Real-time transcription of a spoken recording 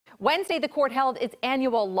Wednesday, the court held its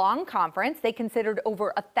annual long conference. They considered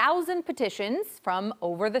over 1,000 petitions from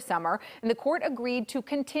over the summer, and the court agreed to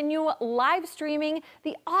continue live streaming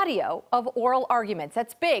the audio of oral arguments.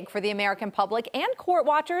 That's big for the American public and court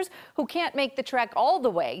watchers who can't make the trek all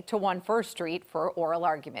the way to 1 First Street for oral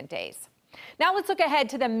argument days. Now let's look ahead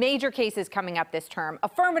to the major cases coming up this term: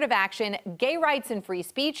 affirmative action, gay rights and free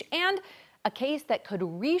speech, and a case that could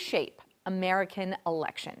reshape American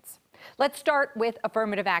elections. Let's start with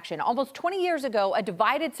affirmative action. Almost 20 years ago, a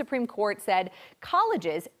divided Supreme Court said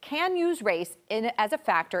colleges can use race as a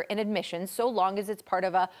factor in admissions so long as it's part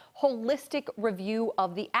of a holistic review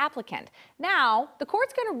of the applicant. Now, the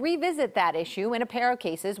court's going to revisit that issue in a pair of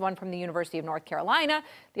cases, one from the University of North Carolina,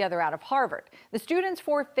 the other out of Harvard. The Students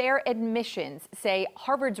for Fair Admissions say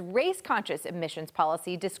Harvard's race-conscious admissions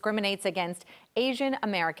policy discriminates against Asian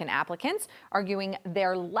American applicants, arguing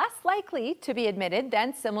they're less likely to be admitted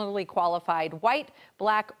than similarly qualified white,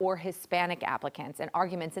 black, or Hispanic applicants. And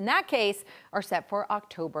arguments in that case are set for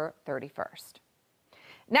October 31st.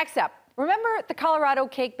 Next up, remember the Colorado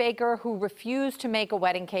cake baker who refused to make a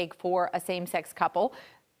wedding cake for a same-sex couple?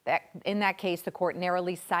 In that case, the court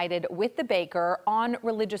narrowly sided with the baker on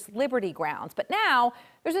religious liberty grounds. But now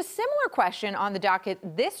there's a similar question on the docket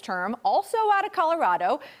this term, also out of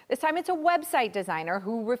Colorado. This time it's a website designer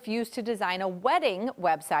who refused to design a wedding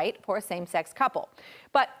website for a same-sex couple.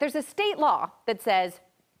 But there's a state law that says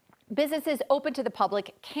businesses open to the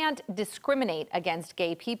public can't discriminate against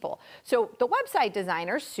gay people. So the website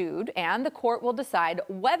designer sued, and the court will decide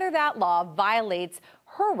whether that law violates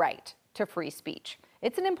her right to free speech.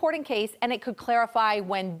 It's an important case, and it could clarify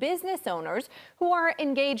when business owners who are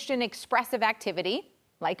engaged in expressive activity,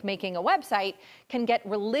 like making a website, can get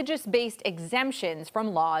religious-based exemptions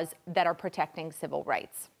from laws that are protecting civil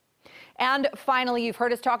rights. And finally, you've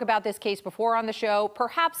heard us talk about this case before on the show.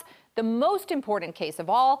 Perhaps the most important case of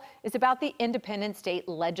all is about the independent state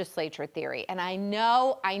legislature theory. And I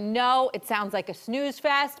know it sounds like a snooze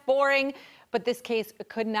fest, boring, but this case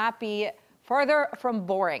could not be further from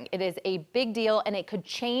boring. It is a big deal, and it could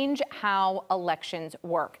change how elections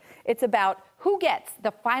work. It's about who gets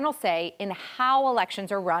the final say in how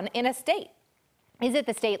elections are run in a state. Is it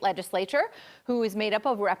the state legislature, who is made up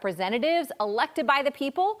of representatives elected by the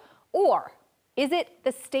people, or is it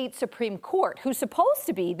the state Supreme Court, who's supposed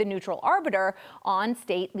to be the neutral arbiter on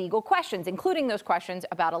state legal questions, including those questions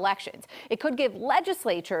about elections? It could give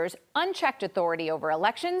legislatures unchecked authority over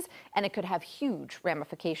elections, and it could have huge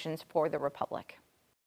ramifications for the republic.